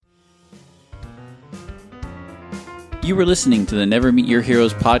You were listening to the Never Meet Your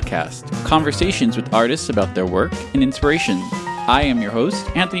Heroes podcast, conversations with artists about their work and inspiration. I am your host,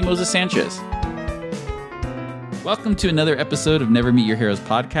 Anthony Moses Sanchez. Welcome to another episode of Never Meet Your Heroes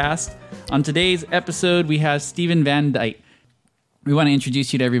podcast. On today's episode, we have Steven Van Dyke. We want to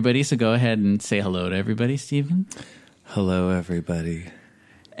introduce you to everybody, so go ahead and say hello to everybody, Steven. Hello, everybody.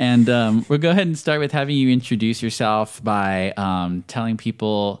 And we'll go ahead and start with having you introduce yourself by telling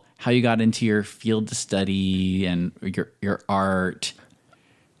people how you got into your field to study and your art,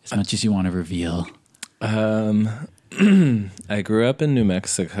 as much as you want to reveal. I grew up in New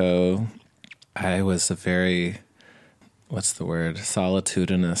Mexico. I was a very,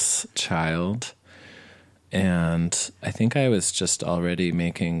 solitudinous child. And I think I was just already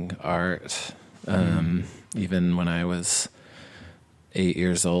making art. Even when I was 8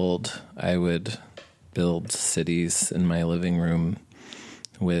 years old, I would build cities in my living room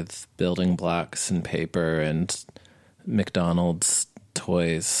with building blocks and paper and McDonald's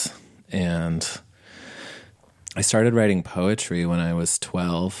toys. And I started writing poetry when I was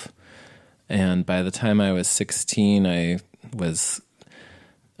 12. And by the time I was 16, I was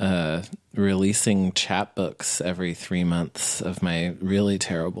releasing chapbooks every 3 months of my really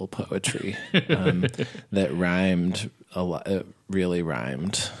terrible poetry that rhymed a lot. It really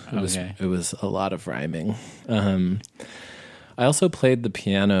rhymed. It was a lot of rhyming. I also played the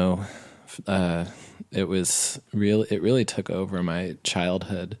piano. It really took over my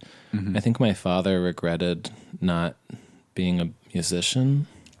childhood. Mm-hmm. I think my father regretted not being a musician,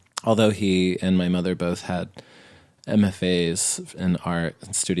 although he and my mother both had MFAs in art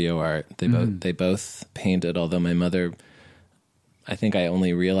and studio art. They both painted, although my mother, I think I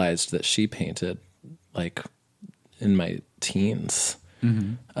only realized that she painted like in my teens.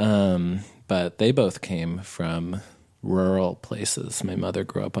 Mm-hmm. But they both came from rural places. My mother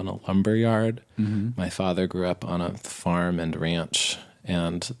grew up on a lumber yard. Mm-hmm. My father grew up on a farm and ranch,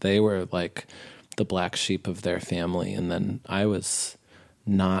 and they were like the black sheep of their family. And then I was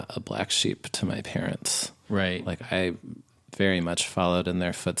not a black sheep to my parents. Right. Like I very much followed in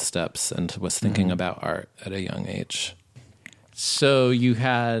their footsteps and was thinking about art at a young age. So you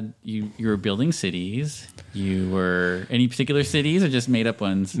were building cities. You were any particular cities or just made up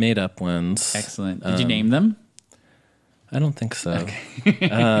ones? Made up ones. Excellent. Did you name them? I don't think so.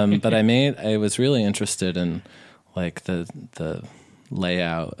 Okay. But I was really interested in like the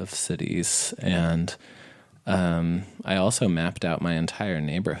layout of cities, and I also mapped out my entire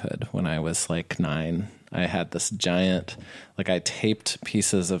neighborhood when I was like 9. I had this giant, I taped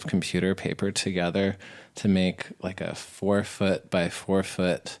pieces of computer paper together to make like a 4-foot by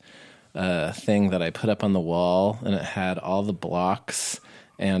 4-foot thing that I put up on the wall, and it had all the blocks.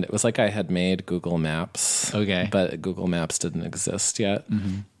 And it was like I had made Google Maps. Okay. But Google Maps didn't exist yet.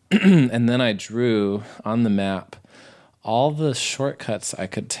 Mm-hmm. And then I drew on the map all the shortcuts I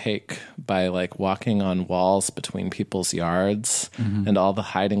could take by like walking on walls between people's yards, and all the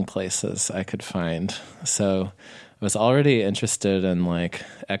hiding places I could find. So I was already interested in like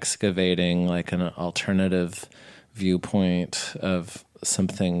excavating like an alternative viewpoint of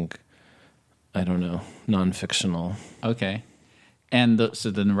something, I don't know, non-fictional. Okay. And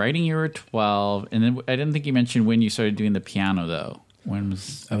so then writing, you were 12, and then I didn't think you mentioned when you started doing the piano, though. When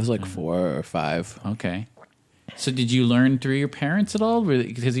was... I was like 4 or 5. Okay. So did you learn through your parents at all?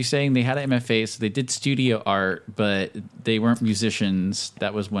 Because you're saying they had an MFA, so they did studio art, but they weren't musicians.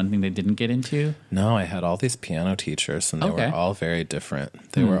 That was one thing they didn't get into? No, I had all these piano teachers, and they were all very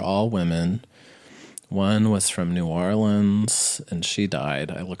different. They were all women. One was from New Orleans, and she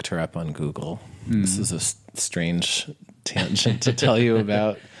died. I looked her up on Google. This is a strange tangent to tell you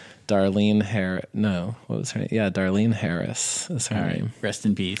about. Darlene Harris. No, what was her name? Yeah, Darlene Harris is her name. Rest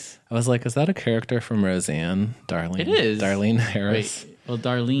in peace. I was like, is that a character from Roseanne? Darlene. It is. Darlene Harris. Wait, well,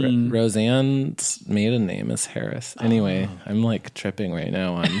 Darlene. Roseanne's maiden name is Harris. Anyway, I'm like tripping right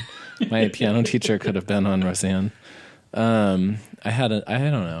now on my piano teacher could have been on Roseanne. I don't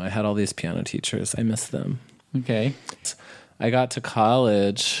know. I had all these piano teachers. I miss them. Okay. I got to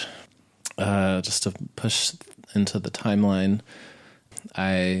college, just to push into the timeline.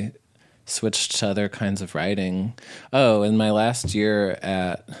 I switched to other kinds of writing. Oh, in my last year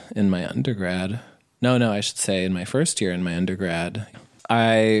in my undergrad, I should say in my first year in my undergrad,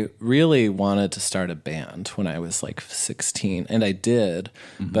 I really wanted to start a band when I was like 16, and I did,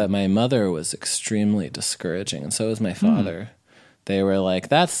 but my mother was extremely discouraging, and so was my father. They were like,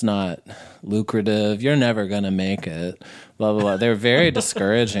 that's not lucrative. You're never going to make it. Blah, blah, blah. They were very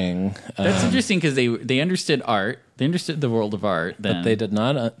discouraging. That's interesting because they understood art. They understood the world of art then. But they did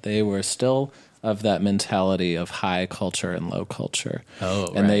not. They were still of that mentality of high culture and low culture.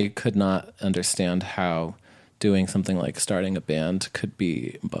 Oh, and they could not understand how doing something like starting a band could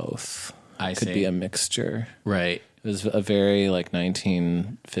be both. I could see. be a mixture. Right. It was a very like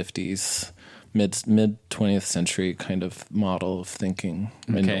 1950s, mid 20th century kind of model of thinking,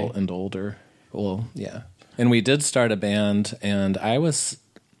 and older. Well, yeah. And we did start a band, and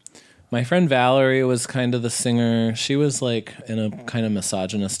my friend Valerie was kind of the singer. She was like, in a kind of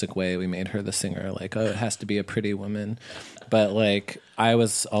misogynistic way, we made her the singer. Like, oh, it has to be a pretty woman. But like, I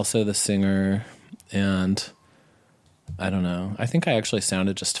was also the singer, and I don't know. I think I actually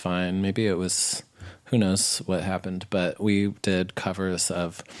sounded just fine. Maybe it was, who knows what happened. But we did covers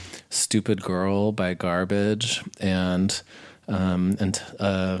of "Stupid Girl" by Garbage, and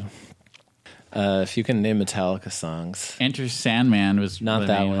if you can name Metallica songs. Enter Sandman was not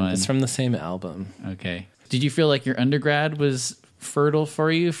that one. It's from the same album. Okay. Did you feel like your undergrad was fertile for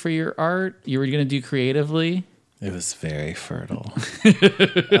you for your art? You were going to do creatively? It was very fertile.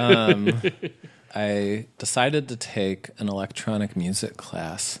 I decided to take an electronic music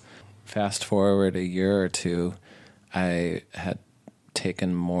class. Fast forward a year or two, I had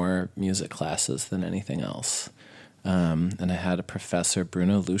taken more music classes than anything else. And I had a professor,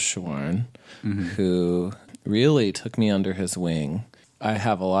 Bruno Luschorn, who really took me under his wing. I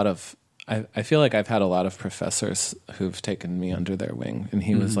feel like I've had a lot of professors who've taken me under their wing, and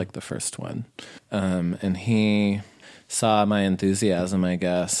he was like the first one. And he saw my enthusiasm, I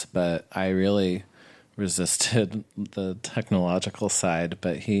guess, but I really resisted the technological side,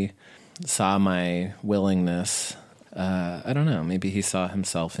 but he saw my willingness. I don't know, maybe he saw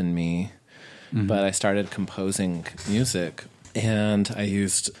himself in me. But I started composing music, and I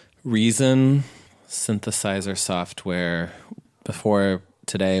used Reason synthesizer software before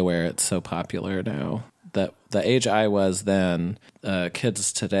today, where it's so popular now. That the age I was then,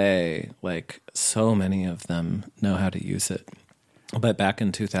 kids today, like so many of them know how to use it. But back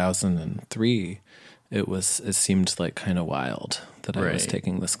in 2003, it seemed like kind of wild that I was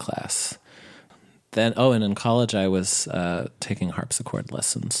taking this class. Then, and in college I was taking harpsichord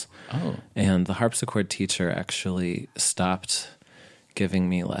lessons. Oh. And the harpsichord teacher actually stopped giving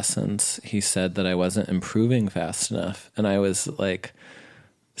me lessons. He said that I wasn't improving fast enough. And I was like,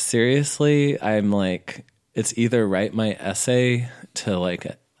 seriously? I'm like, it's either write my essay to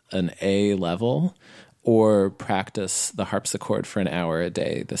like an A level or practice the harpsichord for an hour a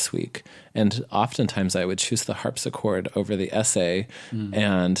day this week. And oftentimes I would choose the harpsichord over the essay,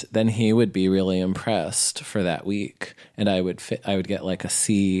 and then he would be really impressed for that week, and I would get like a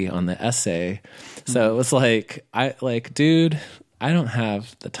C on the essay. So it was like, dude, I don't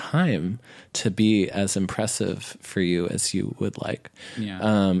have the time to be as impressive for you as you would like.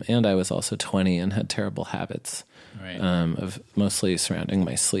 Yeah. And I was also 20 and had terrible habits of mostly surrounding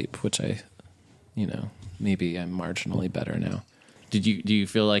my sleep, which maybe I'm marginally better now. Do you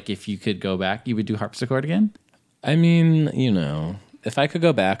feel like if you could go back, you would do harpsichord again? I mean, if I could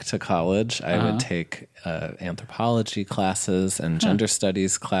go back to college, I would take anthropology classes and gender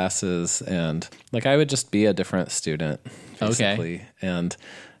studies classes, and like I would just be a different student, basically. Okay. And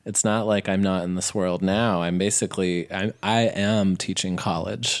it's not like I'm not in this world now. I am teaching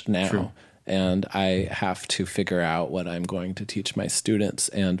college now. True. And I have to figure out what I'm going to teach my students.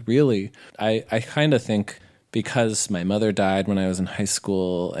 And really, I kind of think because my mother died when I was in high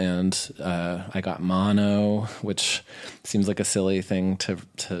school, and I got mono, which seems like a silly thing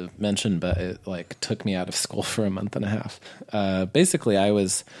to mention, but it like took me out of school for a month and a half. Basically, I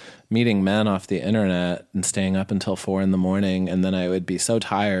was meeting men off the internet and staying up until 4 a.m, and then I would be so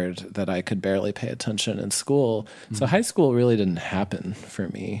tired that I could barely pay attention in school. So high school really didn't happen for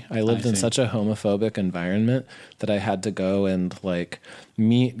me. I lived in such a homophobic environment that I had to go and like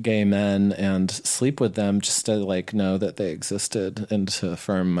meet gay men and sleep with them just to like know that they existed and to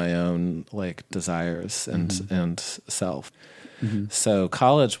affirm my own like desires and self. So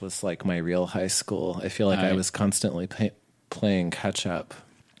college was like my real high school. I feel like I was constantly playing catch up.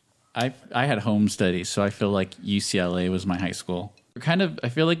 I had home studies, so I feel like UCLA was my high school. I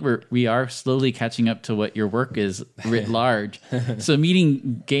feel like we are slowly catching up to what your work is writ large. So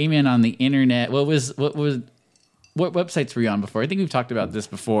meeting gay men on the internet, what websites were you on before? I think we've talked about this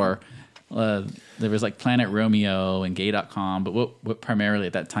before. There was like Planet Romeo and Gay.com, but what primarily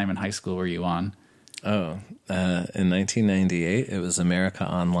at that time in high school were you on? In 1998, it was America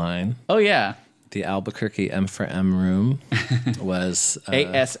Online. Oh, yeah. The Albuquerque M for M room was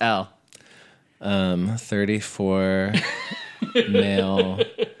ASL. 34 male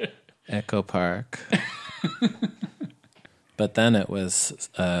Echo Park. But then it was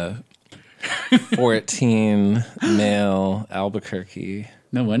 14 male Albuquerque.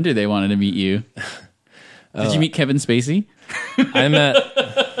 No wonder they wanted to meet you. Did you meet Kevin Spacey?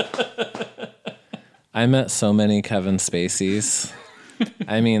 I I met so many Kevin Spaceys.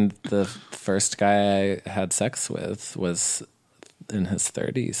 I mean, the first guy I had sex with was in his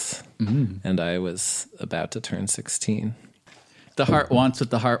 30s, and I was about to turn 16. The heart wants what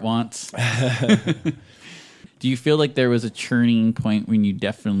the heart wants. Do you feel like there was a churning point when you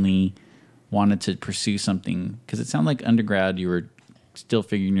definitely wanted to pursue something? Because it sounded like undergrad, you were still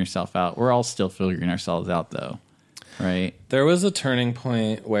figuring yourself out. We're all still figuring ourselves out, though, right? There was a turning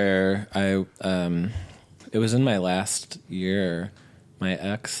point where it was in my last year. My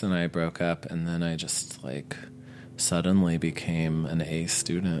ex and I broke up, and then I just like suddenly became an A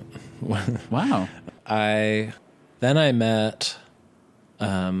student. Wow. Then I met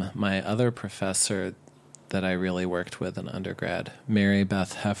my other professor that I really worked with in undergrad, Mary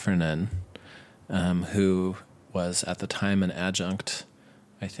Beth Heffernan, who was at the time an adjunct,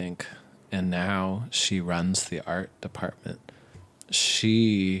 I think, and now she runs the art department.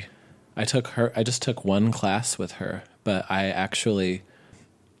 I just took one class with her, but I actually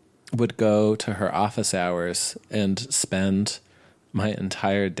would go to her office hours and spend my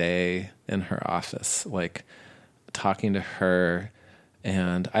entire day in her office, like talking to her.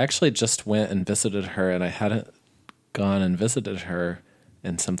 And I actually just went and visited her, and I hadn't gone and visited her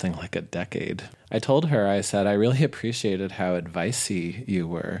in something like a decade. I told her, I said, I really appreciated how advicey you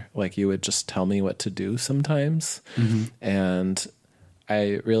were. Like, you would just tell me what to do sometimes. Mm-hmm. And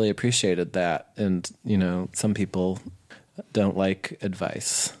I really appreciated that. And, you know, some people don't like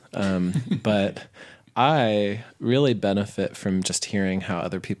advice. But I really benefit from just hearing how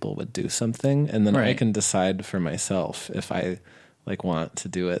other people would do something. And then I can decide for myself if I like want to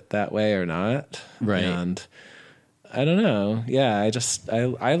do it that way or not. Right. And I don't know. Yeah,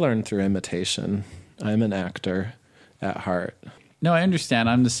 I learned through imitation. I'm an actor at heart. No, I understand.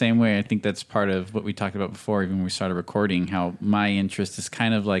 I'm the same way. I think that's part of what we talked about before, even when we started recording, how my interest is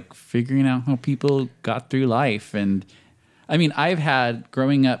kind of like figuring out how people got through life. And I mean, I've had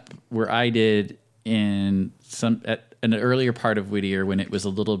growing up where I did in at an earlier part of Whittier when it was a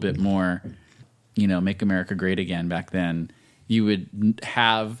little bit more, you know, Make America Great Again back then. You would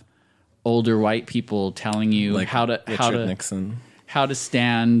have older white people telling you like how to Nixon, how to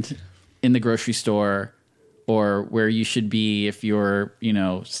stand in the grocery store, or where you should be if you're, you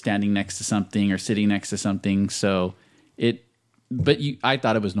know, standing next to something or sitting next to something. So I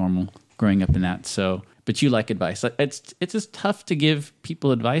thought it was normal growing up in that. So, but you like advice. It's just tough to give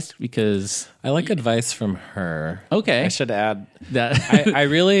people advice because I like advice from her. Okay, I should add that I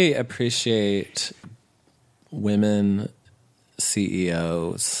really appreciate women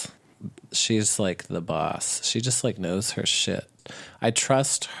CEOs. She's like the boss. She just like knows her shit. I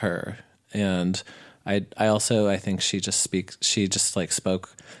trust her, and I think she just like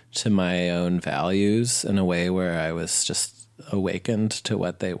spoke to my own values in a way where I was just awakened to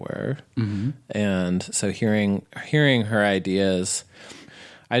what they were. Mm-hmm. And so hearing her ideas,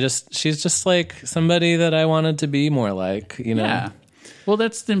 she's just like somebody that I wanted to be more like, you know. Yeah. Well,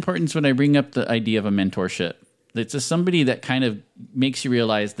 that's the importance when I bring up the idea of a mentorship. It's just somebody that kind of makes you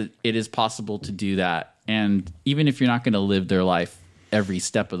realize that it is possible to do that. And even if you're not going to live their life every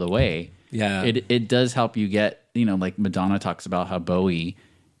step of the way, yeah, it does help you get, you know, like Madonna talks about how Bowie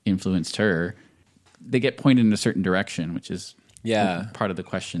influenced her. They get pointed in a certain direction, which is part of the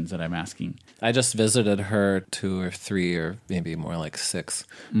questions that I'm asking. I just visited her 2 or 3 or maybe more like 6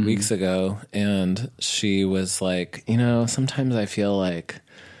 weeks ago. And she was like, you know, sometimes I feel like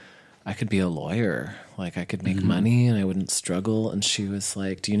I could be a lawyer. Like I could make money and I wouldn't struggle. And she was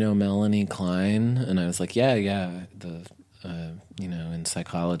like, do you know Melanie Klein? And I was like, yeah. You know, in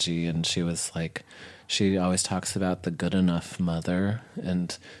psychology. And she was like, she always talks about the good enough mother.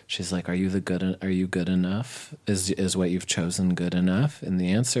 And she's like, are you good enough? Is what you've chosen good enough? And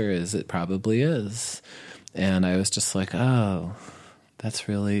the answer is it probably is. And I was just like, oh, that's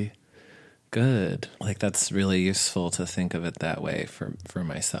really good. Like that's really useful to think of it that way for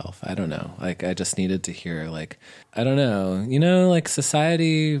myself. I don't know. Like I just needed to hear like, I don't know, you know, like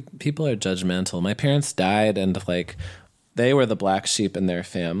society, people are judgmental. My parents died and like they were the black sheep in their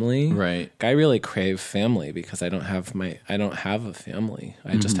family. Right. I really crave family because I don't have a family.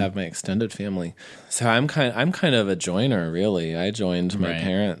 I just have my extended family. So I'm kind of a joiner, really. I joined my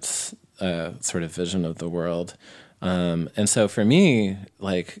parents' sort of vision of the world. And so for me,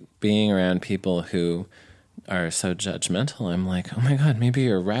 like being around people who are so judgmental, I'm like, oh my God, maybe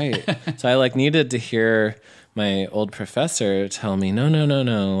you're right. So I like needed to hear my old professor tell me,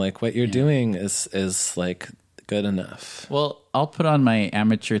 no. Like what you're doing is like good enough. Well, I'll put on my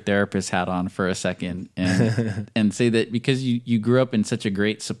amateur therapist hat on for a second and say that because you grew up in such a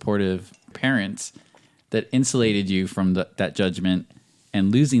great supportive parents that insulated you from that judgment,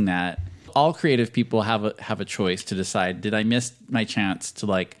 and losing that all creative people have a choice to decide, did I miss my chance to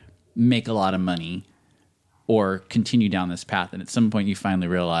like make a lot of money or continue down this path? And at some point you finally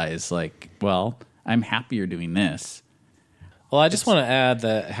realize like, well, I'm happier doing this. Well, I just want to add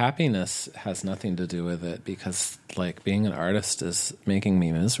that happiness has nothing to do with it, because like being an artist is making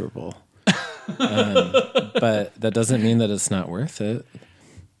me miserable. But that doesn't mean that it's not worth it.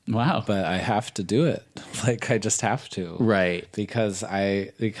 Wow. But I have to do it. Like I just have to. Right. Because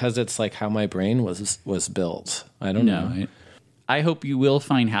it's like how my brain was built. I don't know. I hope you will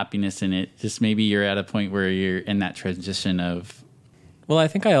find happiness in it. Just maybe you're at a point where you're in that transition of... Well, I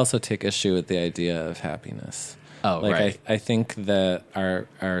think I also take issue with the idea of happiness. Oh, like, right. I think that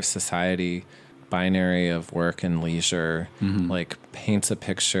our society binary of work and leisure like paints a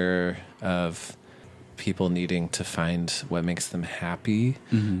picture of people needing to find what makes them happy.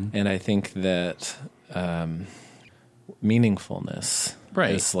 And I think that meaningfulness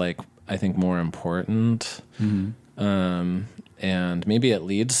is like, I think, more important. And maybe it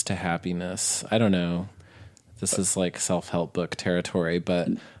leads to happiness. I don't know. This is like self-help book territory, but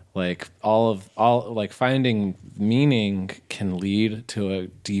like all like finding meaning can lead to a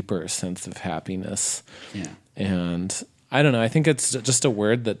deeper sense of happiness. Yeah. And I don't know. I think it's just a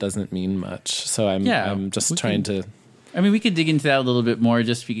word that doesn't mean much. So I'm just trying to... I mean, we could dig into that a little bit more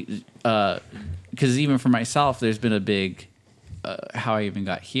just because even for myself, there's been a big... how I even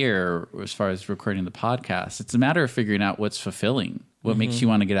got here as far as recording the podcast. It's a matter of figuring out what's fulfilling, what makes you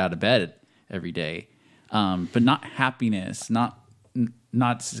want to get out of bed every day. But not happiness, not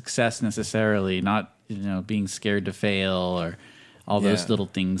success necessarily, not being scared to fail or all those little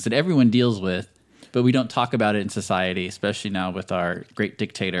things that everyone deals with, but we don't talk about it in society, especially now with our great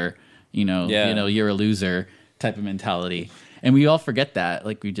dictator, you're a loser type of mentality. And we all forget that.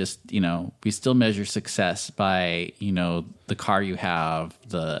 Like we just, we still measure success by, the car you have,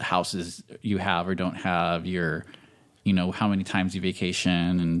 the houses you have or don't have, your, how many times you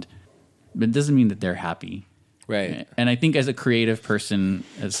vacation, but it doesn't mean that they're happy. Right. And I think as a creative person,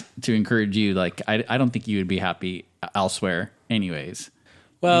 as to encourage you, like, I don't think you would be happy elsewhere anyways.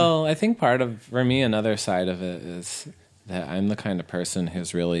 Well, I think for me, another side of it is that I'm the kind of person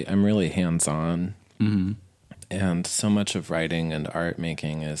I'm really hands-on. And so much of writing and art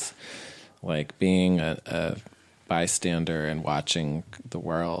making is like being a bystander and watching the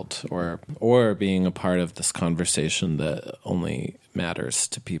world, or being a part of this conversation that only matters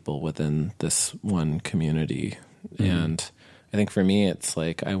to people within this one community. And I think for me, it's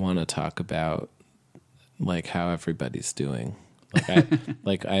like I want to talk about like how everybody's doing.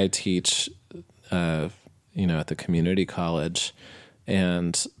 Like I teach, at the community college.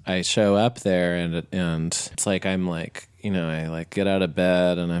 And I show up there and it's like I'm like, I like get out of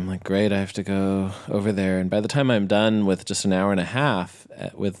bed and I'm like, great, I have to go over there. And by the time I'm done with just an hour and a half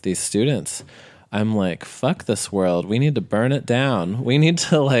with these students, I'm like, fuck this world. We need to burn it down. We need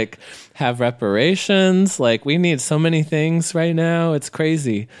to like have reparations. Like we need so many things right now. It's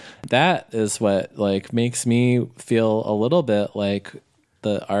crazy. That is what like makes me feel a little bit like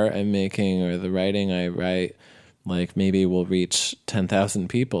the art I'm making or the writing I write like maybe we'll reach 10,000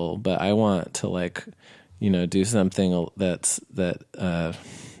 people, but I want to like, do something that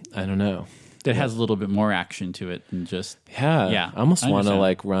I don't know. That has a little bit more action to it than just... Yeah. I almost want to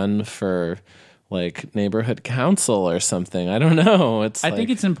like run for like neighborhood council or something. I don't know. I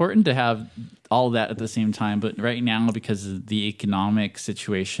think it's important to have all that at the same time, but right now, because of the economic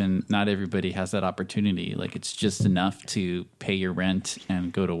situation, not everybody has that opportunity. Like it's just enough to pay your rent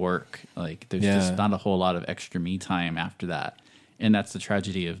and go to work. Like there's just not a whole lot of extra me time after that. And that's the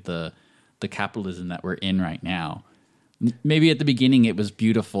tragedy of the capitalism that we're in right now. Maybe at the beginning it was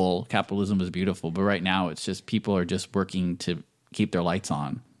beautiful, capitalism was beautiful, but right now it's just people are just working to keep their lights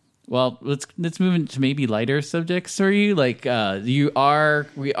on. Well, let's move into maybe lighter subjects for you. Like we are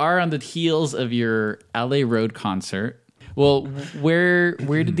on the heels of your LA Road concert. Well, where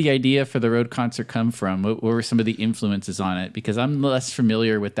did the idea for the Road concert come from? What were some of the influences on it? Because I'm less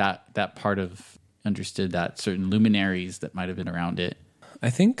familiar with that part of understood that certain luminaries that might have been around it. I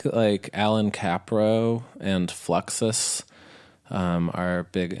think like Alan Capro and Fluxus are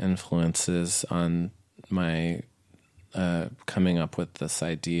big influences on my coming up with this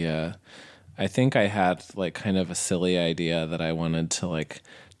idea. I think I had like kind of a silly idea that I wanted to like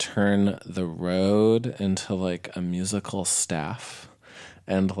turn the road into like a musical staff,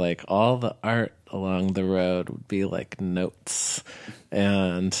 and like all the art along the road would be like notes,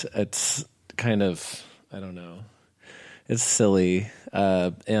 and it's kind of, I don't know, it's silly,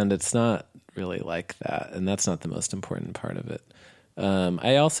 and it's not really like that, and that's not the most important part of it.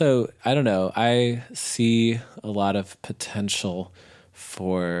 I don't know, I see a lot of potential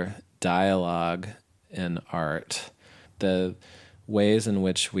for dialogue in art, the ways in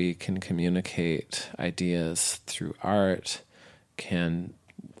which we can communicate ideas through art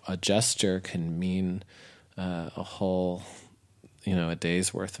a gesture can mean a whole, a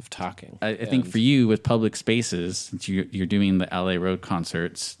day's worth of talking. I think for you with public spaces, since you're doing the LA Road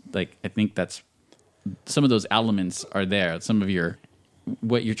concerts, like I think that's some of those elements are there. Some of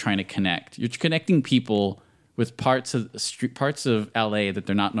what you're trying to connect. You're connecting people with parts of LA that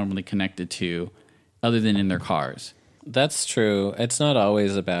they're not normally connected to, other than in their cars. That's true. It's not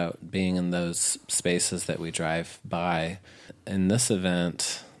always about being in those spaces that we drive by. In this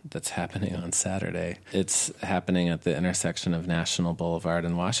event that's happening on Saturday, it's happening at the intersection of National Boulevard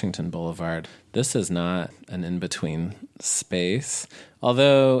and Washington Boulevard. This is not an in-between space,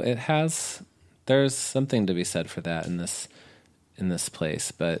 although there's something to be said for that in this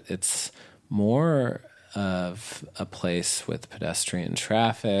place, but it's more of a place with pedestrian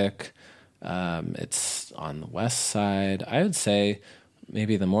traffic. It's on the west side. I would say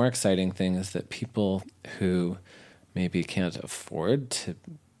maybe the more exciting thing is that people who maybe can't afford to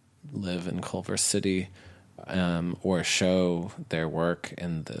live in Culver City or show their work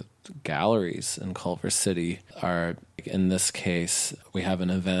in the galleries in Culver City are, in this case, we have an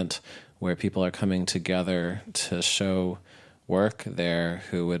event where people are coming together to show work there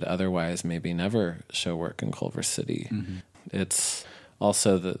who would otherwise maybe never show work in Culver City. Mm-hmm. It's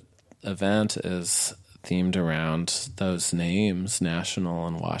also the event is themed around those names, National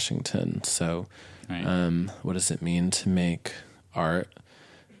and Washington. So right. What does it mean to make art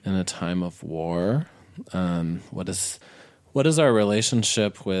in a time of war? What is our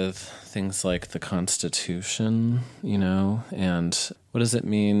relationship with things like the Constitution, and what does it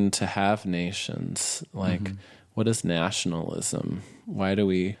mean to have nations? Like, mm-hmm. What is nationalism? Why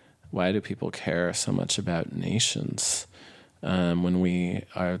do people care so much about nations? When we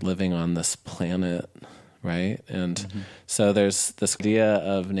are living on this planet, right? And mm-hmm. so there's this idea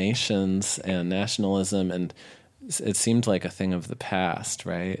of nations and nationalism, and it seemed like a thing of the past,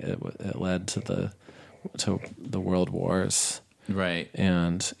 right? It led to the world wars, right?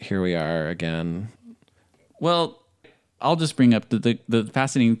 And here we are again. Well, I'll just bring up the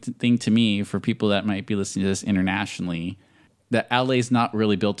fascinating thing to me for people that might be listening to this internationally, that LA is not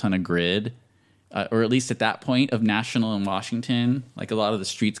really built on a grid. Or at least at that point of National and Washington, like a lot of the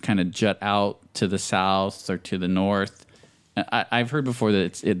streets kind of jut out to the south or to the north. I've heard before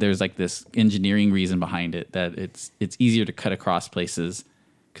that there's like this engineering reason behind it, that it's easier to cut across places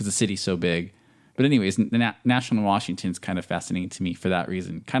because the city's so big. But anyways, National and Washington is kind of fascinating to me for that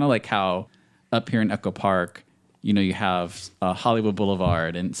reason. Kind of like how up here in Echo Park, you have Hollywood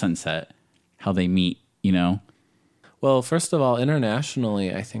Boulevard and Sunset, how they meet, Well, first of all,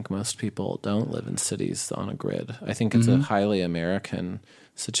 internationally, I think most people don't live in cities on a grid. I think it's mm-hmm. a highly American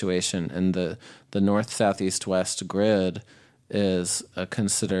situation. And the north, south, east, west grid is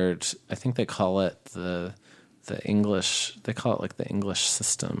considered, I think they call it the English, they call it like the English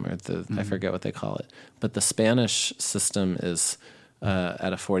system, or mm-hmm. I forget what they call it. But the Spanish system is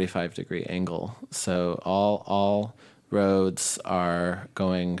at a 45-degree angle. So all roads are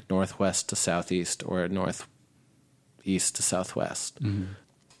going northwest to southeast or northeast to southwest. Mm-hmm.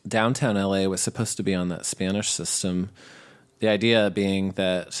 Downtown LA was supposed to be on that Spanish system. The idea being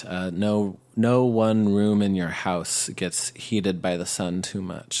that no one room in your house gets heated by the sun too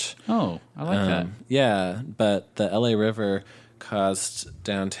much. Oh, I like that. Yeah, but the LA River caused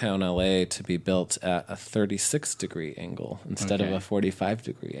downtown LA to be built at a 36-degree angle instead of a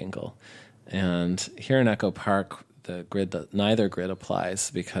 45-degree angle. And here in Echo Park, neither grid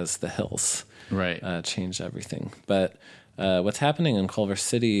applies because the hills change everything. But what's happening in Culver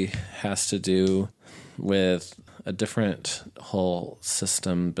City has to do with a different whole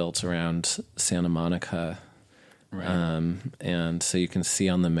system built around Santa Monica. Right. And so you can see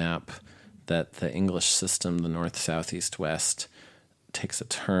on the map that the English system, the north, south, east, west, takes a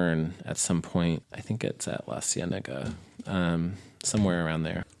turn at some point. I think it's at La Cienega, somewhere around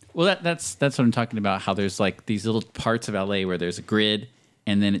there. Well, that's what I'm talking about, how there's like these little parts of LA where there's a grid,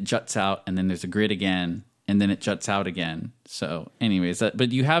 and then it juts out, and then there's a grid again, and then it juts out again. So anyways,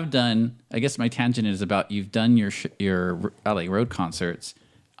 but you have done, I guess my tangent is about, you've done your LA Road concerts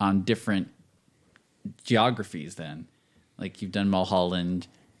on different geographies then. Like you've done Mulholland,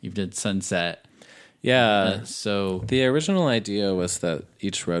 you've done Sunset. Yeah. So the original idea was that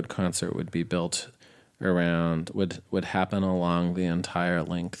each road concert would be built around, would happen along the entire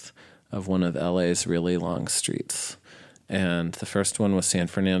length of one of LA's really long streets. And the first one was San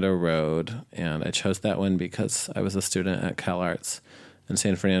Fernando Road, and I chose that one because I was a student at CalArts, and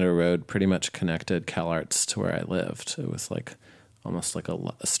San Fernando Road pretty much connected CalArts to where I lived. It was like almost like a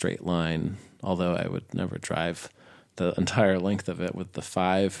straight line, although I would never drive the entire length of it with the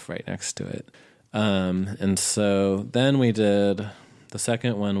 5 right next to it. And so then we did, the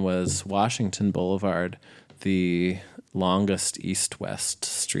second one was Washington Boulevard, the longest east-west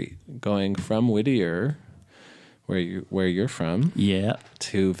street, going from Whittier, where you're from,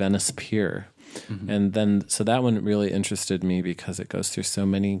 to Venice Pier. Mm-hmm. And then, so that one really interested me because it goes through so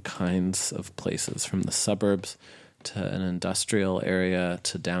many kinds of places, from the suburbs to an industrial area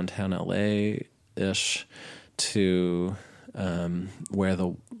to downtown LA-ish to where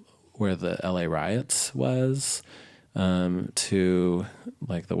the LA riots was, to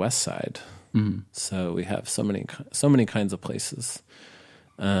like the West Side. Mm-hmm. So we have so many kinds of places.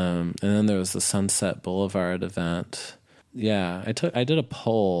 And then there was the Sunset Boulevard event. Yeah, I did a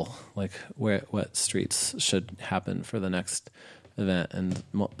poll, like what streets should happen for the next event, and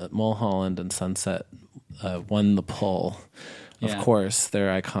Mulholland and Sunset won the poll. Of course,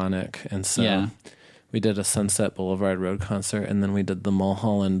 they're iconic, and so we did a Sunset Boulevard road concert, and then we did the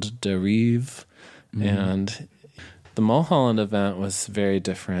Mulholland de Rive, and the Mulholland event was very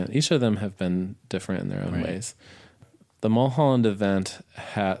different. Each of them have been different in their own ways. The Mulholland event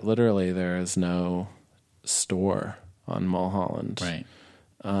literally there is no store on Mulholland. Right.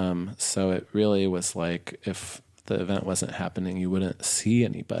 So it really was like if the event wasn't happening, you wouldn't see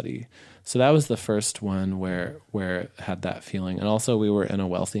anybody. So that was the first one where it had that feeling. And also we were in a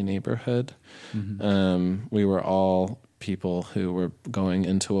wealthy neighborhood. Mm-hmm. We were all people who were going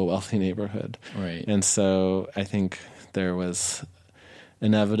into a wealthy neighborhood. Right. And so I think there was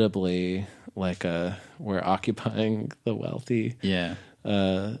inevitably like we're occupying the wealthy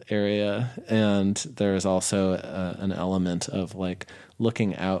area, and there's also an element of like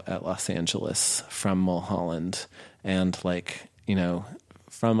looking out at Los Angeles from Mulholland, and like, you know,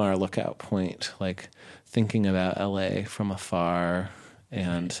 from our lookout point, like thinking about LA from afar,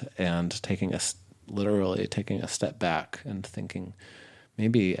 and literally taking a step back and thinking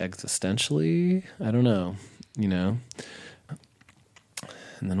maybe existentially, I don't know, you know.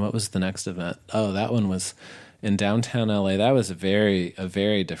 And then what was the next event? Oh, that one was in downtown LA. That was a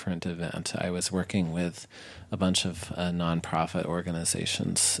very different event. I was working with a bunch of nonprofit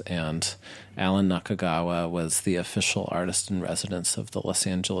organizations, and Alan Nakagawa was the official artist in residence of the Los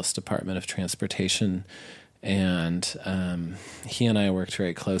Angeles Department of Transportation. And he and I worked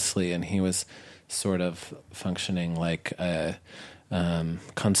very closely, and he was sort of functioning like a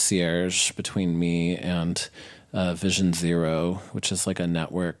concierge between me and Vision Zero, which is like a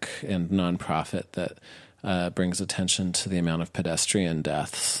network and nonprofit that brings attention to the amount of pedestrian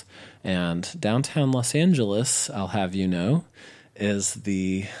deaths. And downtown Los Angeles, I'll have you know, is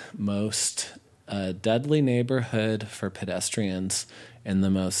the most deadly neighborhood for pedestrians and the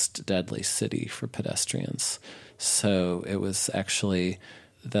most deadly city for pedestrians. So it was actually,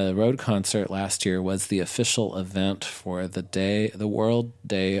 the road concert last year was the official event for the World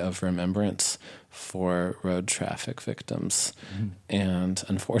Day of Remembrance for road traffic victims. Mm-hmm. And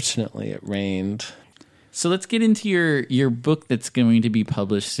unfortunately it rained. So let's get into your book that's going to be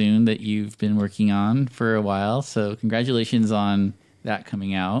published soon, that you've been working on for a while. So congratulations on that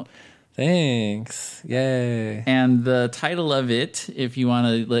coming out. Thanks. Yay. And the title of it, if you want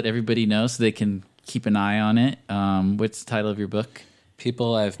to let everybody know so they can keep an eye on it, what's the title of your book?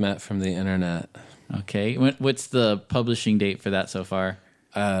 People I've Met from the Internet. Okay. What's the publishing date for that so far?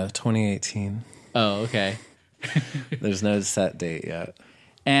 2018. Oh, okay. There's no set date yet.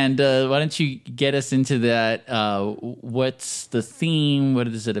 And why don't you get us into that? What's the theme? What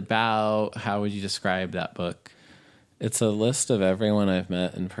is it about? How would you describe that book? It's a list of everyone I've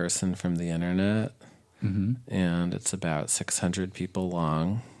met in person from the internet, and it's about 600 people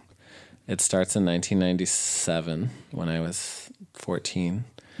long. It starts in 1997 when I was 14.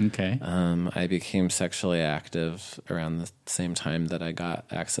 Okay. I became sexually active around the same time that I got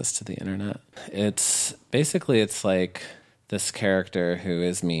access to the internet. It's like this character who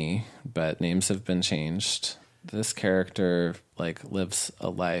is me, but names have been changed. This character like lives a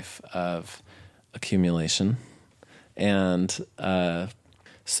life of accumulation, and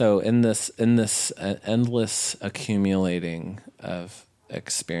so in this endless accumulating of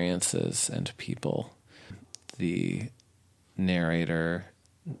experiences and people, the narrator,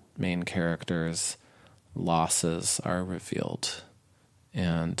 main character's losses are revealed,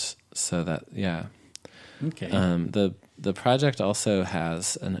 and so that Okay. The project also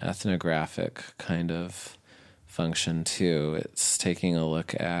has an ethnographic kind of function too. It's taking a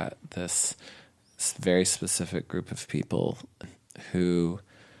look at this very specific group of people who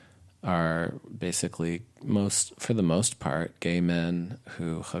are basically for the most part, gay men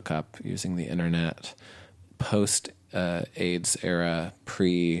who hook up using the internet post AIDS era,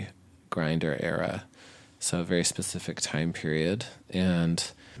 pre-Grindr era. So a very specific time period,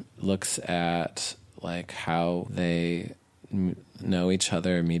 and looks at like how they know each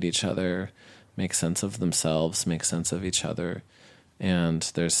other, meet each other, make sense of themselves, make sense of each other. And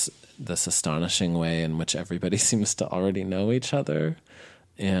there's this astonishing way in which everybody seems to already know each other.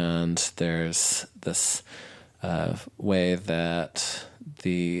 And there's this way that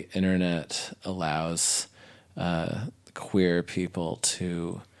the internet allows queer people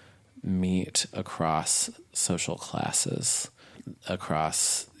to meet across social classes,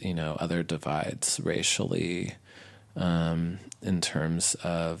 across, other divides racially, in terms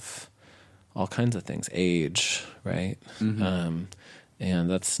of all kinds of things, age, right? Mm-hmm.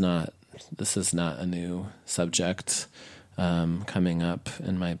 And this is not a new subject coming up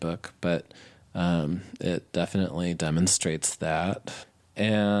in my book, but it definitely demonstrates that.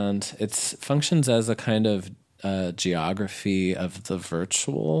 And it functions as a kind of geography of the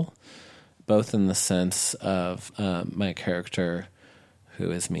virtual, both in the sense of my character,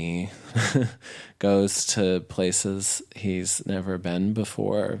 who is me, goes to places he's never been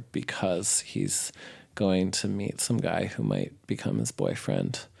before because he's going to meet some guy who might become his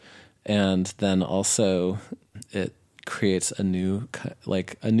boyfriend. And then also it creates a new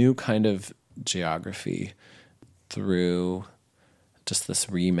kind of geography through just this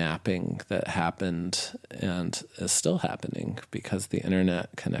remapping that happened and is still happening because the internet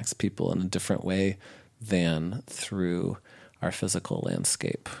connects people in a different way than through our physical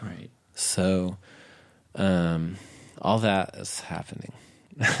landscape. Right. So all that is happening.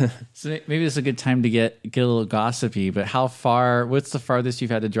 So maybe it's a good time to get a little gossipy, but what's the farthest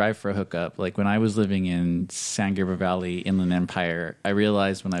you've had to drive for a hookup? Like when I was living in San Gabriel Valley, Inland Empire, I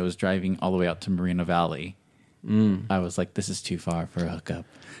realized when I was driving all the way out to Moreno Valley, I was like, this is too far for a hookup.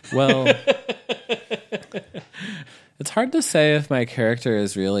 Well, it's hard to say if my character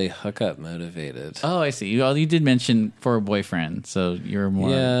is really hookup motivated. Oh, I see. Well, you did mention for a boyfriend, so you're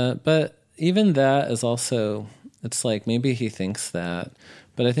more... Yeah, but even that is also... It's like maybe he thinks that,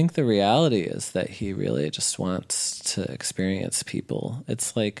 but I think the reality is that he really just wants to experience people.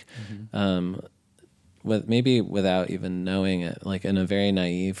 It's like, maybe without even knowing it, like in a very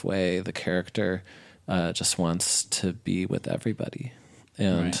naive way, the character just wants to be with everybody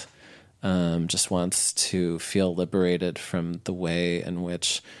and just wants to feel liberated from the way in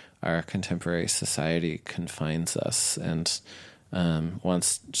which our contemporary society confines us, and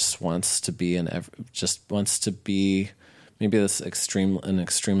wants to be maybe an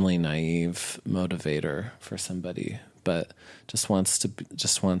extremely naive motivator for somebody, but just wants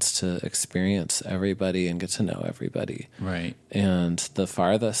to experience everybody and get to know everybody. Right. And the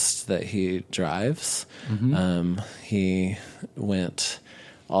farthest that he drives, he went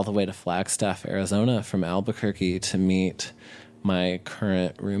all the way to Flagstaff, Arizona from Albuquerque to meet my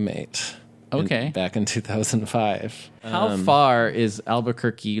current roommate. Okay. Back in 2005. How far is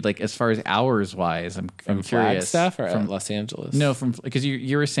Albuquerque, like as far as hours wise? I'm curious. Flagstaff or from Los Angeles? No, because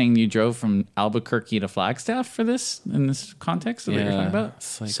you were saying you drove from Albuquerque to Flagstaff for this in this context of what you're talking about.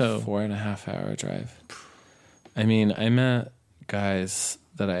 It's like 4.5 hour drive. I mean, I met guys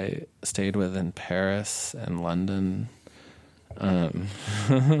that I stayed with in Paris and London. I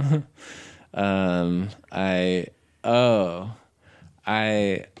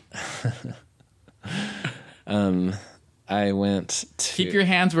went to... Keep your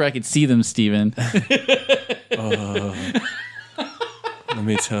hands where I could see them, Stephen. Let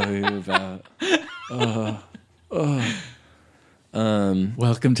me tell you about...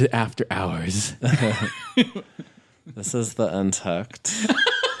 Welcome to After Hours. This is the Untucked.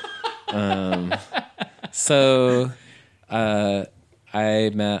 So I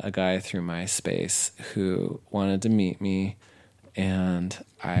met a guy through MySpace who wanted to meet me, and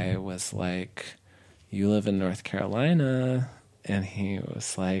I was like, you live in North Carolina? And he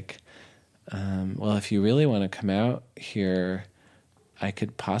was like, well, if you really want to come out here, I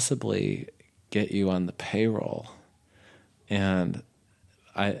could possibly get you on the payroll. And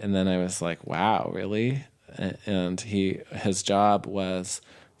then I was like, wow, really? And his job was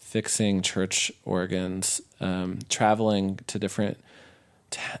fixing church organs, traveling to different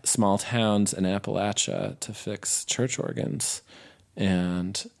small towns in Appalachia to fix church organs.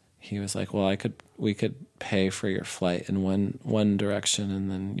 And he was like, well, we could pay for your flight in one direction,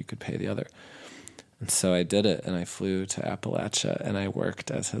 and then you could pay the other. And so I did it, and I flew to Appalachia, and I worked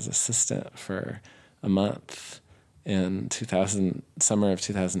as his assistant for a month in summer of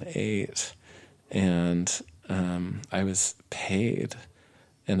 2008. And I was paid,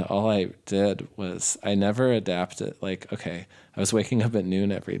 And all I did was I never adapted. Like, okay, I was waking up at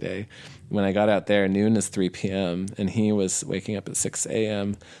noon every day. When I got out there, noon is 3 p.m. and he was waking up at 6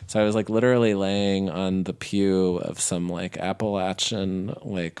 a.m. So I was like literally laying on the pew of some like Appalachian,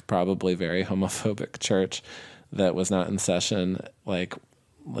 like probably very homophobic church that was not in session, like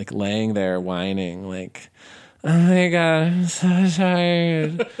laying there whining, like, oh my God, I'm so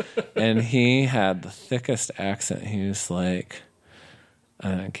tired. And he had the thickest accent. He was like,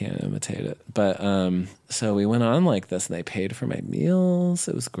 I can't imitate it. But so we went on like this, and they paid for my meals.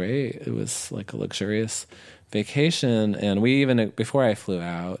 It was great. It was like a luxurious vacation. And we even, before I flew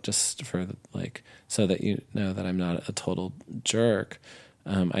out, just for like, so that you know that I'm not a total jerk,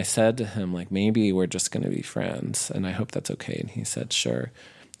 I said to him, like, maybe we're just going to be friends, and I hope that's okay. And he said, sure.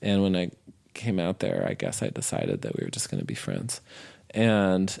 And when I came out there, I guess I decided that we were just going to be friends.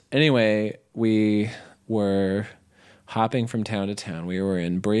 And anyway, we were hopping from town to town. We were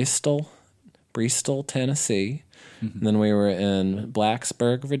in Bristol, Tennessee. Mm-hmm. And then we were in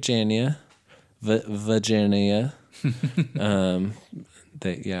Blacksburg, Virginia.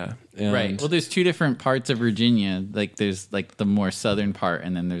 Yeah. And right. Well, there's two different parts of Virginia. Like there's like the more southern part,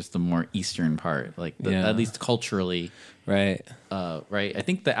 and then there's the more eastern part. Like at least culturally, right. Right. I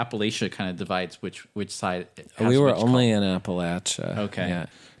think the Appalachia kind of divides which side. We were only in Appalachia. Okay. Yeah.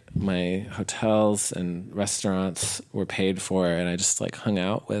 My hotels and restaurants were paid for, and I just like hung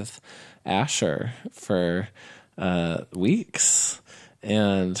out with Asher for weeks.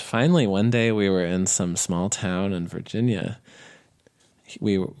 And finally, one day we were in some small town in Virginia.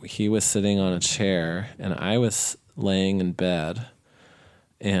 He was sitting on a chair, and I was laying in bed,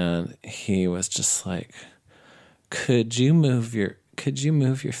 and he was just like, "Could you move your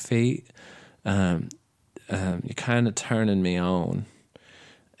feet? You're kind of turning me on."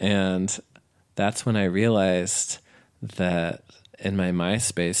 And that's when I realized that in my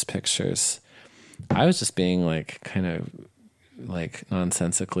MySpace pictures, I was just being like kind of like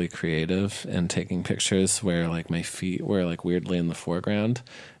nonsensically creative and taking pictures where like my feet were like weirdly in the foreground.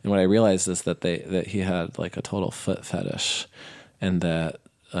 And what I realized is that he had like a total foot fetish, and that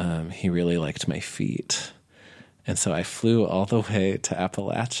he really liked my feet. And so I flew all the way to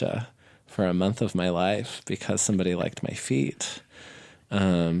Appalachia for a month of my life because somebody liked my feet.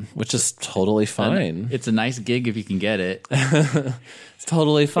 Which is totally fine. It's a nice gig if you can get it. It's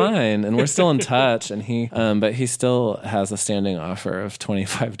totally fine, and we're still in touch. And but he still has a standing offer of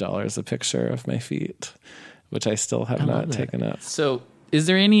 $25 a picture of my feet, which I still have not taken up. So, is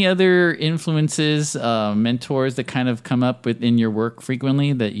there any other influences, mentors that kind of come up within your work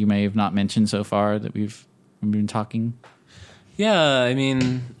frequently that you may have not mentioned so far that we've been talking? Yeah, I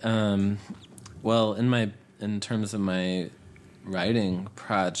mean, well, in terms of my writing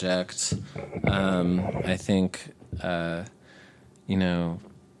project, I think, I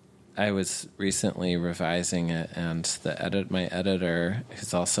was recently revising it, and my editor,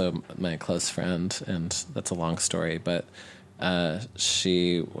 who's also my close friend, and that's a long story, but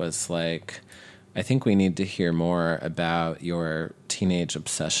she was like, I think we need to hear more about your teenage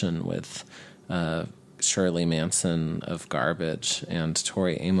obsession with Shirley Manson of Garbage and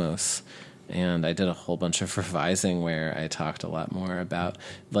Tori Amos. And I did a whole bunch of revising where I talked a lot more about,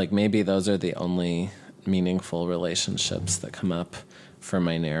 like, maybe those are the only meaningful relationships that come up for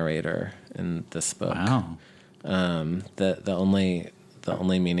my narrator in this book. Wow. The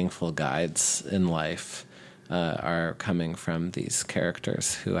only meaningful guides in life are coming from these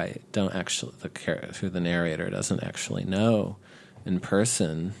characters who who the narrator doesn't actually know in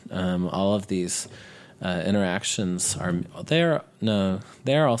person. All of these interactions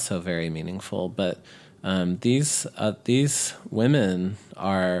they're also very meaningful, but these women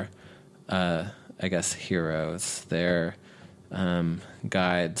are, I guess, heroes. They're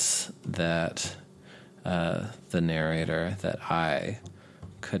guides that the narrator that I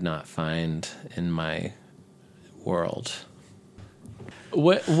could not find in my world.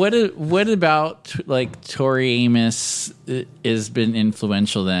 What about like Tori Amos has been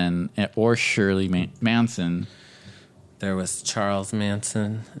influential then, or Shirley Manson? There was Charles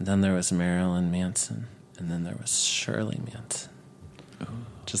Manson, and then there was Marilyn Manson, and then there was Shirley Manson. Ooh.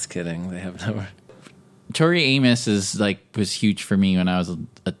 Just kidding. They have no. Tori Amos was huge for me when I was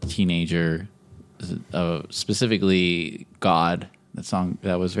a teenager. Specifically, God. That song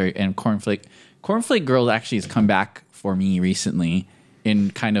that was and Cornflake Girl actually has come back for me recently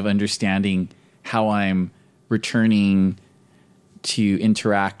in kind of understanding how I'm returning to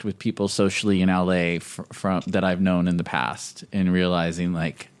interact with people socially in LA from that I've known in the past, and realizing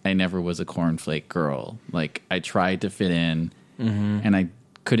like I never was a cornflake girl. Like I tried to fit in, and I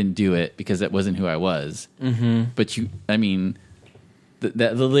couldn't do it because that wasn't who I was. Mm-hmm. But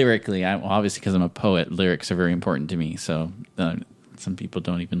the lyrically, obviously because I'm a poet, lyrics are very important to me. So some people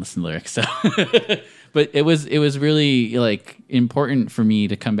don't even listen to lyrics. So, but it was really like important for me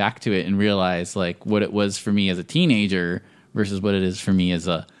to come back to it and realize like what it was for me as a teenager versus what it is for me as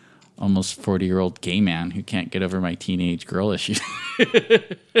a almost 40-year-old gay man who can't get over my teenage girl issues.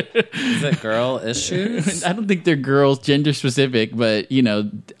 Is it girl issues? I don't think they're girls gender specific, but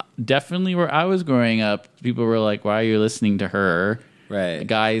definitely where I was growing up, people were like, why are you listening to her? Right.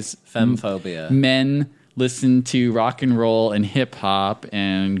 Guys, femphobia. Men listen to rock and roll and hip hop,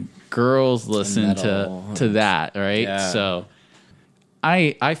 and girls listen to that, right? Yeah. So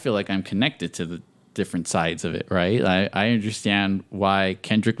I feel like I'm connected to the different sides of it, right? I understand why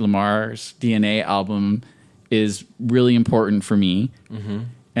Kendrick Lamar's DNA album is really important for me. Mm-hmm.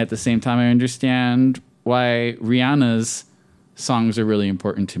 At the same time, I understand why Rihanna's songs are really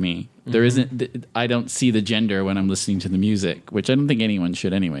important to me. Mm-hmm. There isn't, I don't see the gender when I'm listening to the music, which I don't think anyone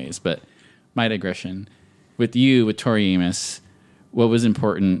should anyways, but my digression. With you, with Tori Amos, what was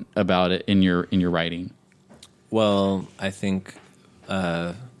important about it in your writing? Well, I think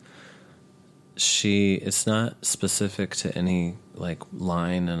it's not specific to any like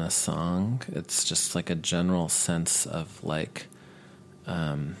line in a song. It's just like a general sense of like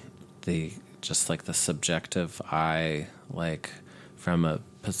the subjective eye, like from a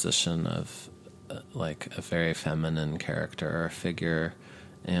position of like a very feminine character or figure,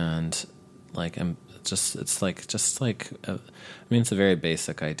 and like it's a very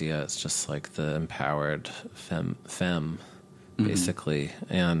basic idea. It's just like the empowered femme basically.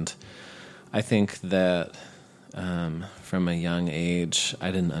 And I think that from a young age,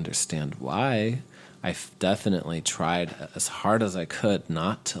 I didn't understand why. I definitely tried as hard as I could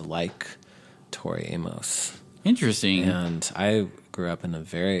not to like Tori Amos. Interesting. And I grew up in a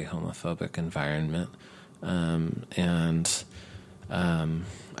very homophobic environment.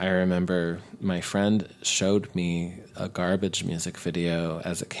 I remember my friend showed me a Garbage music video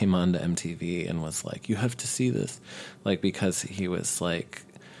as it came on to MTV and was like, you have to see this. Like, because he was like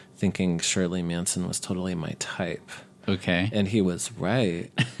thinking Shirley Manson was totally my type. Okay. And he was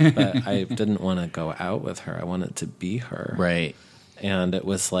right. But I didn't want to go out with her. I wanted to be her. Right. And it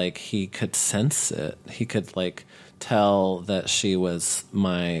was like he could sense it. He could like tell that she was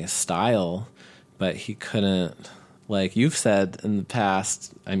my style, but he couldn't. Like you've said in the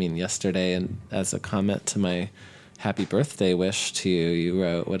past, I mean, yesterday, and as a comment to my happy birthday wish to you, you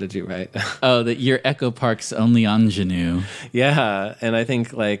wrote, what did you write? Oh, that your Echo Park's only ingenue. Yeah. And I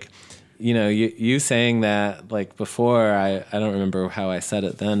think like, you saying that like before, I don't remember how I said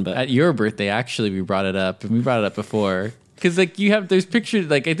it then, but at your birthday, actually, we brought it up, and we brought it up before. Because like you have those pictures,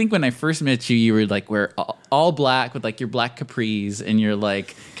 like I think when I first met you, you were like wear all black with like your black capris and your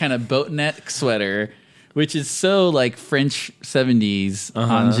like kind of boat neck sweater, which is so like French 70s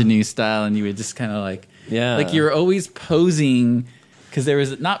ingenue style, and you would just kind of like like you're always posing, because there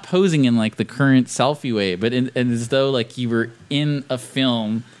was not posing in like the current selfie way, but and as though like you were in a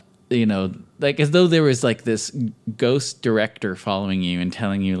film, like as though there was like this ghost director following you and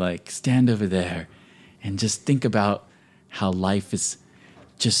telling you like stand over there and just think about how life is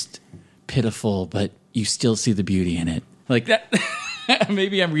just pitiful, but you still see the beauty in it. Like that.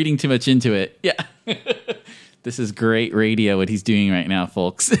 Maybe I'm reading too much into it. Yeah. This is great radio, what he's doing right now,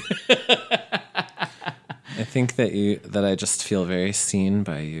 folks. I think that I just feel very seen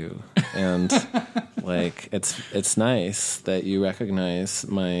by you. And like it's nice that you recognize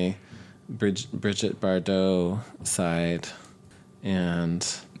my Brigitte Bardot side. And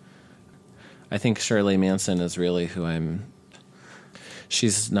I think Shirley Manson is really who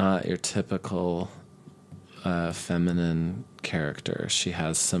she's not your typical feminine character. She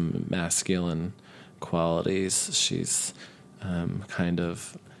has some masculine qualities. She's kind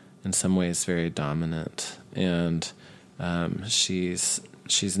of, in some ways, very dominant. And she's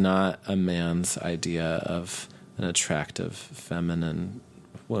not a man's idea of an attractive feminine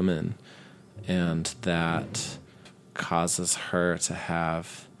woman. And that causes her to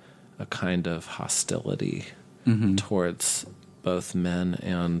have a kind of hostility towards both men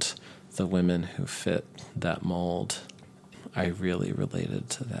and the women who fit that mold. I really related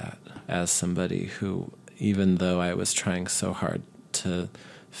to that as somebody who, even though I was trying so hard to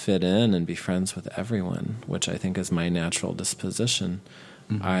fit in and be friends with everyone, which I think is my natural disposition,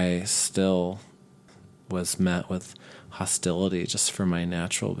 I still was met with hostility just for my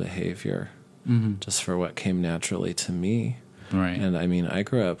natural behavior, just for what came naturally to me. Right. And I mean, I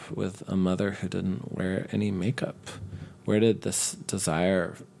grew up with a mother who didn't wear any makeup. Where did this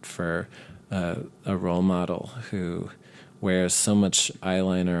desire for a role model who wears so much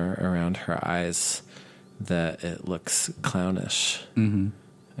eyeliner around her eyes that it looks clownish. Mm-hmm.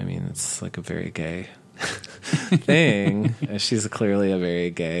 I mean, it's like a very gay thing. She's clearly a very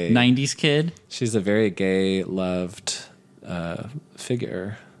gay 90s kid. She's a very gay loved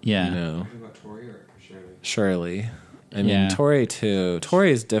figure. Yeah. You know. Talking about Tori or Shirley? Shirley. I mean, Tori too.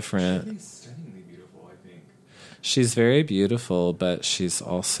 Tori's different. Shirley's stunningly beautiful, I think. She's very beautiful, but she's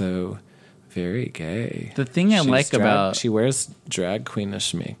also very gay. The thing I like about... She wears drag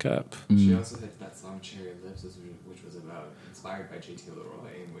queenish makeup. She also had that song Cherry Lips, which was inspired by J.T.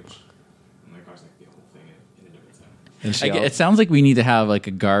 Leroy, which, oh my gosh, like the whole thing in and of itself. And it sounds like we need to have like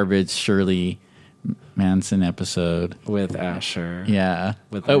a garbage Shirley Manson episode. With Asher. Yeah.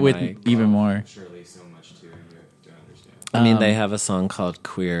 With even more. Shirley so much too, you don't understand. I mean, they have a song called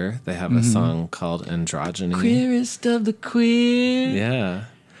Queer. They have a song called Androgyny. Queerest of the queer. Yeah.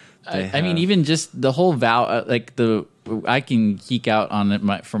 I mean, even just the whole I can geek out on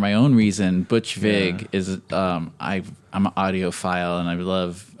it for my own reason. Butch Vig is I'm an audiophile, and I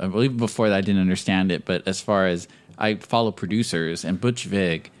believe before that I didn't understand it, but as far as I follow producers, and Butch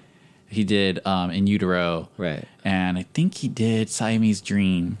Vig, he did In Utero, right, and I think he did Siamese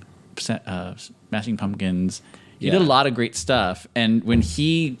Dream, Smashing Pumpkins. He did a lot of great stuff, and when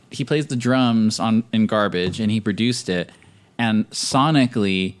he plays the drums in Garbage, and he produced it, and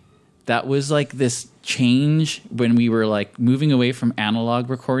sonically, that was like this change when we were like moving away from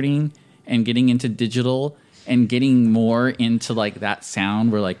analog recording and getting into digital and getting more into like that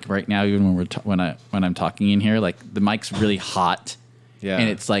sound. Where like right now, even when I'm talking in here, like the mic's really hot, and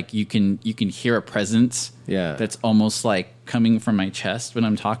it's like you can hear a presence, that's almost like coming from my chest when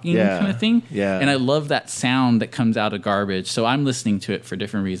I'm talking, kind of thing. And I love that sound that comes out of Garbage. So I'm listening to it for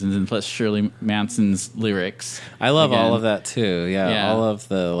different reasons, and plus Shirley Manson's lyrics. I love all of that too. Yeah, all of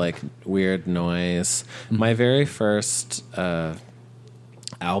the like weird noise. Mm-hmm. My very first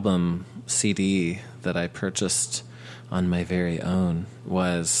album CD that I purchased on my very own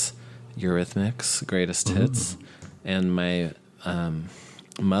was Eurythmics' Greatest Hits, and my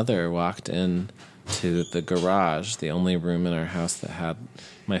mother walked in to the garage, the only room in our house that had...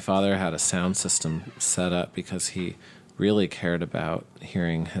 My father had a sound system set up because he really cared about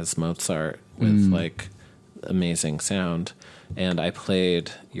hearing his Mozart with like amazing sound. And I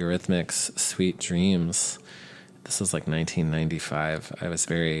played Eurythmics' Sweet Dreams. This was like 1995. I was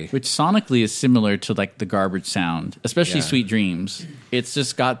very... Which sonically is similar to like the Garbage sound, especially Sweet Dreams. It's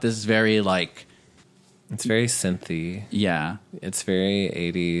just got this very like... It's very synthy. Yeah. It's very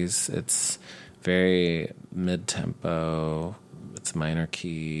 80s. It's very mid-tempo. It's minor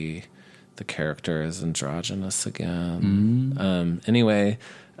key. The character is androgynous again. Anyway,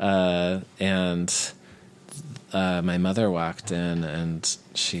 and my mother walked in and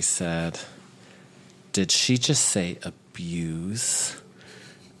she said, "Did she just say abuse?"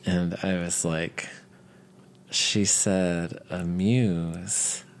 And I was like, "She said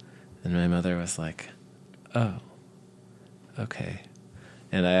amuse." And my mother was like, "Oh, okay."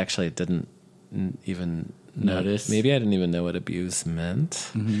 And I actually didn't even notice. Maybe I didn't even know what abuse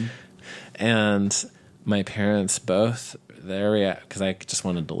meant. And my parents both, because I just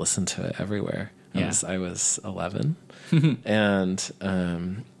wanted to listen to it everywhere. I was 11. And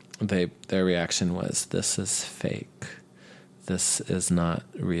their reaction was, "This is fake. This is not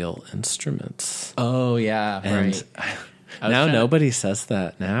real instruments." Oh, yeah, and right. Now nobody says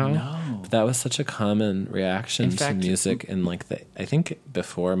that now. No. But that was such a common reaction to music in like I think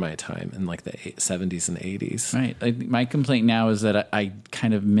before my time in like the 70s and 80s. Right. Like my complaint now is that I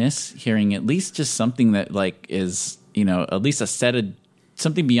kind of miss hearing at least just something that like is, at least a set of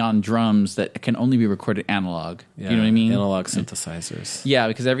something beyond drums that can only be recorded analog. Yeah, you know what I mean? Analog synthesizers. Yeah,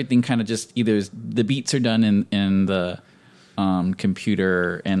 because everything kind of just either the beats are done in the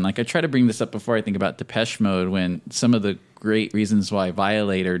computer, and like I try to bring this up before I think about Depeche Mode, when some of the great reasons why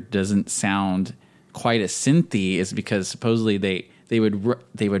Violator doesn't sound quite as synthy is because supposedly they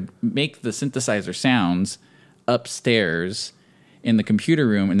would make the synthesizer sounds upstairs in the computer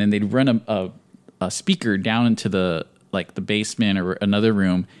room, and then they'd run a speaker down into the basement or another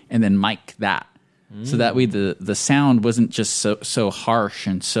room, and then mic that. So that way the sound wasn't just so harsh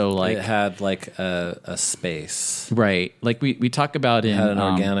and so like... It had like a space. Right. Like we talk about it had an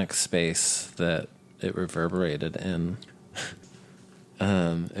organic space that it reverberated in.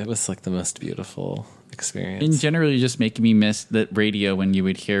 It was like the most beautiful experience. And generally just making me miss that radio when you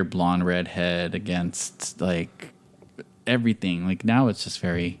would hear Blonde Redhead against like everything. Like now it's just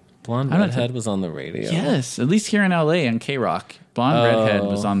very... Blonde Redhead was on the radio? Yes, at least here in LA on K-Rock. Blonde Redhead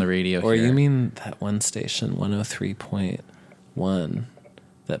was on the radio or here. You mean that one station, 103.1,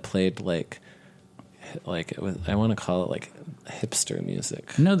 that played like like it was. I want to call it like hipster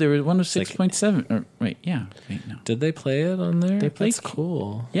music. No, there was one of 6.7. Wait, no. Did they play it on there? They played. That's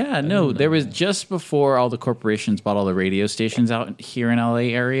cool. Yeah, no, there was just before all the corporations bought all the radio stations out here in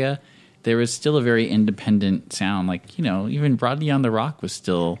LA area. There was still a very independent sound. Like, you know, even Rodney on the Rock was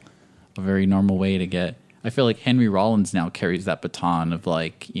still a very normal way to get. I feel like Henry Rollins now carries that baton of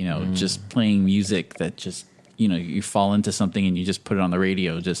like, you know, just playing music that just, you know, you fall into something and you just put it on the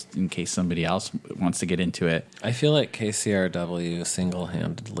radio just in case somebody else wants to get into it. I feel like KCRW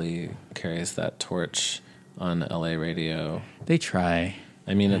single-handedly carries that torch on LA radio. They try.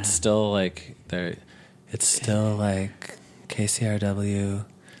 I mean, it's still like it's still like KCRW.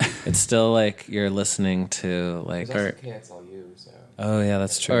 It's still like you're listening to like. Cancel you. So. Oh yeah,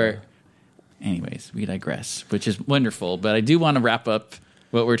 that's true. Anyways, we digress, which is wonderful. But I do want to wrap up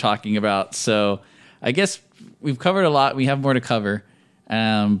what we're talking about. So I guess we've covered a lot. We have more to cover,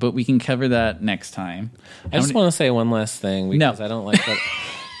 but we can cover that next time. I just want to say one last thing because I don't like what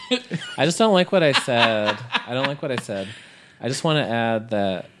I just don't like what I said. I don't like what I said. I just want to add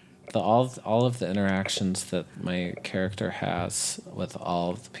that all of the interactions that my character has with all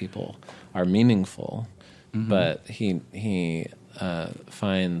of the people are meaningful, but he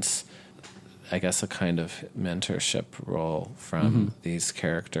finds, I guess, a kind of mentorship role from these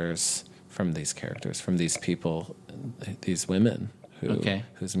characters, from these people, these women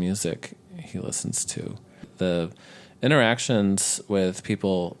whose music he listens to. The interactions with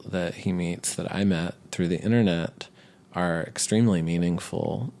people that he meets, that I met through the internet, are extremely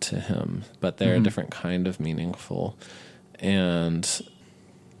meaningful to him, but they're a different kind of meaningful. And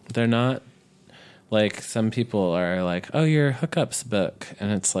they're not like some people are like, oh, your hookups book.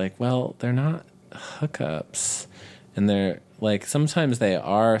 And it's like, well, they're not hookups. And they're like, sometimes they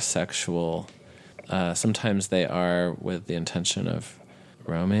are sexual. Sometimes they are with the intention of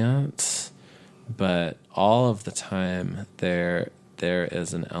romance. But all of the time there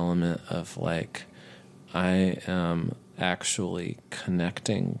is an element of like, I am actually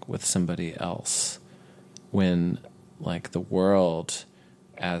connecting with somebody else when like the world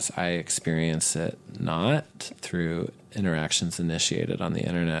as I experience it, not through interactions initiated on the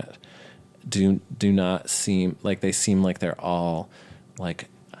internet, do not seem like they seem like they're all like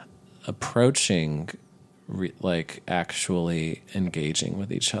approaching like actually engaging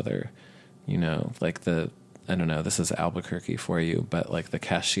with each other, you know, like I don't know, this is Albuquerque for you, but like the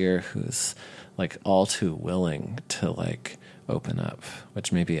cashier who's like all too willing to like open up,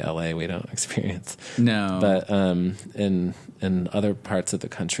 which maybe LA we don't experience. No. But in other parts of the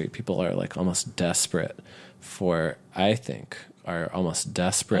country, people are like almost desperate for, I think, are almost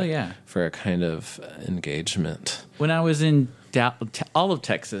desperate for a kind of engagement. When I was in all of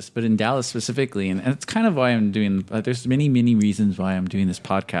Texas, but in Dallas specifically, and it's kind of why I'm doing, there's many reasons why I'm doing this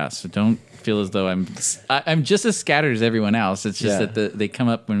podcast, so don't feel as though I'm just as scattered as everyone else. It's just that they come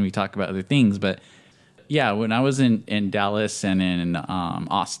up when we talk about other things. But yeah, when I was in Dallas and in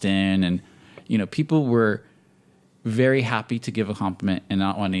Austin, and you know, people were very happy to give a compliment and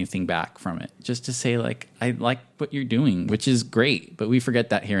not want anything back from it, just to say like, I like what you're doing, which is great. But we forget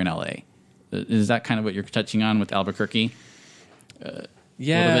that here in LA. Is that kind of what you're touching on with Albuquerque?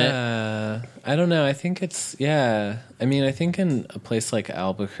 Yeah, I don't know. I think it's I mean, I think in a place like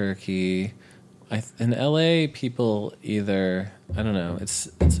Albuquerque, in LA, people either, I don't know. It's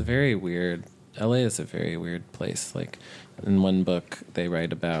a very weird. LA is a very weird place. Like in one book, they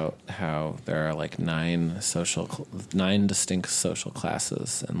write about how there are like 9 distinct social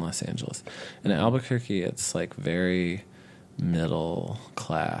classes in Los Angeles. In Albuquerque, it's like very middle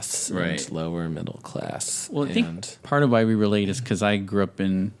class and lower middle class. Well, I think part of why we relate is because I grew up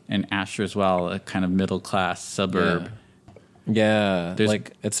in Astor as well, a kind of middle class suburb. Yeah,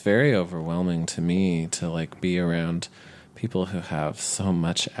 like it's very overwhelming to me to like be around people who have so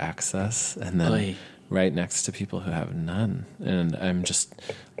much access and then right next to people who have none. And I'm just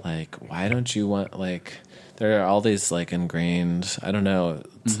like, why don't you want, like, there are all these like ingrained, I don't know,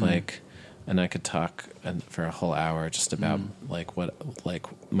 it's like, and I could talk for a whole hour just about like what, like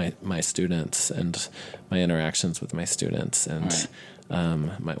my students and my interactions with my students, and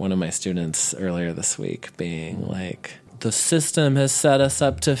one of my students earlier this week being like, the system has set us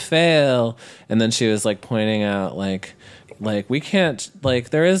up to fail, and then she was like pointing out like we can't, like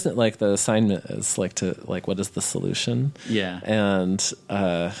there isn't, like the assignment is like to like what is the solution, and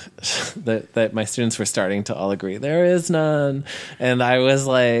that my students were starting to all agree there is none, and I was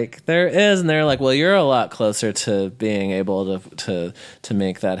like there is, and they're like, well, you're a lot closer to being able to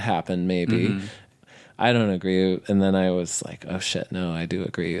make that happen maybe. I don't agree. And then I was like, oh shit, no, I do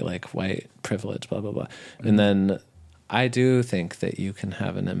agree, like white privilege, blah blah blah. And then I do think that you can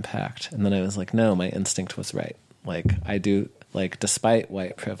have an impact. And then I was like, no, my instinct was right. Like, I do, like, despite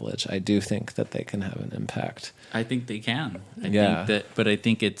white privilege, I do think that they can have an impact. I think they can. I think that, but I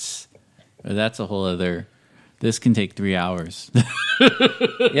think that's a whole other, this can take 3 hours.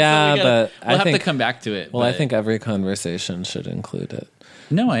 Yeah, but we'll have to come back to it. Well, I think every conversation should include it.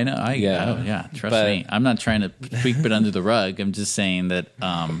 No, I know. Trust me. I'm not trying to sweep it under the rug. I'm just saying that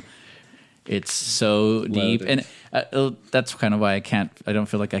it's so deep, and that's kind of why I don't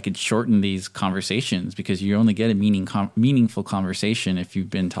feel like I could shorten these conversations, because you only get a meaningful conversation if you've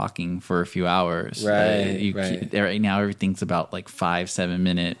been talking for a few hours. Right. Right now, everything's about like 5-7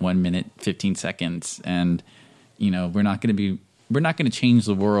 minute, 1 minute, 15 seconds, and we're not going to change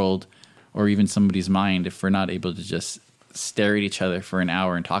the world or even somebody's mind if we're not able to just stare at each other for an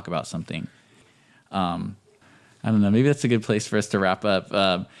hour and talk about something. I don't know. Maybe that's a good place for us to wrap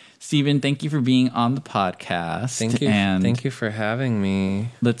up. Stephen, thank you for being on the podcast. Thank you. And thank you for having me.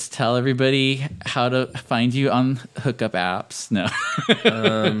 Let's tell everybody how to find you on hookup apps. No.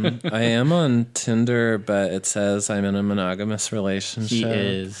 I am on Tinder, but it says I'm in a monogamous relationship. He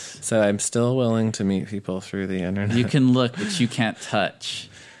is. So I'm still willing to meet people through the internet. You can look, but you can't touch.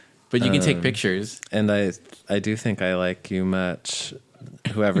 But you can take pictures. And I do think I like you much,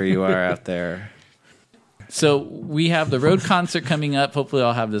 whoever you are out there. So we have the road concert coming up. Hopefully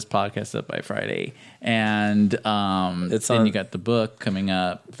I'll have this podcast up by Friday. And then you got the book coming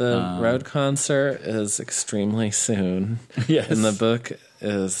up. The road concert is extremely soon. Yes. And the book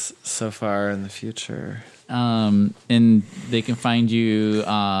is so far in the future. And they can find you.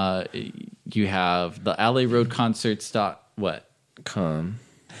 You have the LA Road Concerts. .com.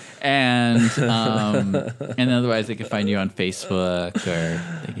 And otherwise they can find you on Facebook, or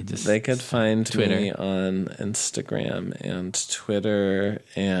they could find Twitter. Me on Instagram and Twitter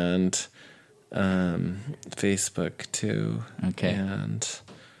and Facebook too. Okay. And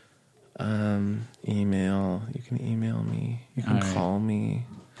email. You can email me. You can call me.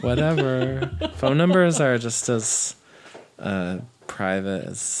 Whatever. Phone numbers are just as private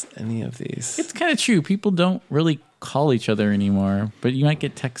as any of these. It's kind of true. People don't really call each other anymore, but you might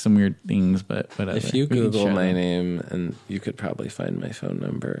get text some weird things, but whatever. If you Google my name, and you could probably find my phone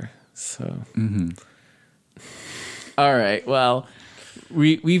number. So All right, well,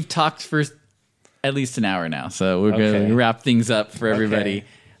 we've talked for at least an hour now, so we're going to wrap things up for everybody. Okay.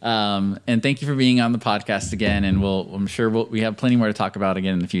 And thank you for being on the podcast again, and I'm sure we have plenty more to talk about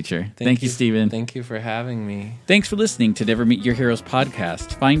again in the future. Thank you, Stephen. Thank you for having me. Thanks for listening to Never Meet Your Heroes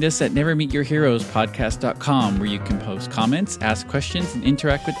podcast. Find us at nevermeetyourheroespodcast.com, where you can post comments, ask questions, and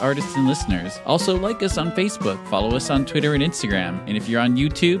interact with artists and listeners. Also, like us on Facebook, follow us on Twitter and Instagram, and if you're on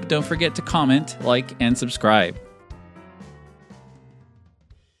YouTube, don't forget to comment, like, and subscribe.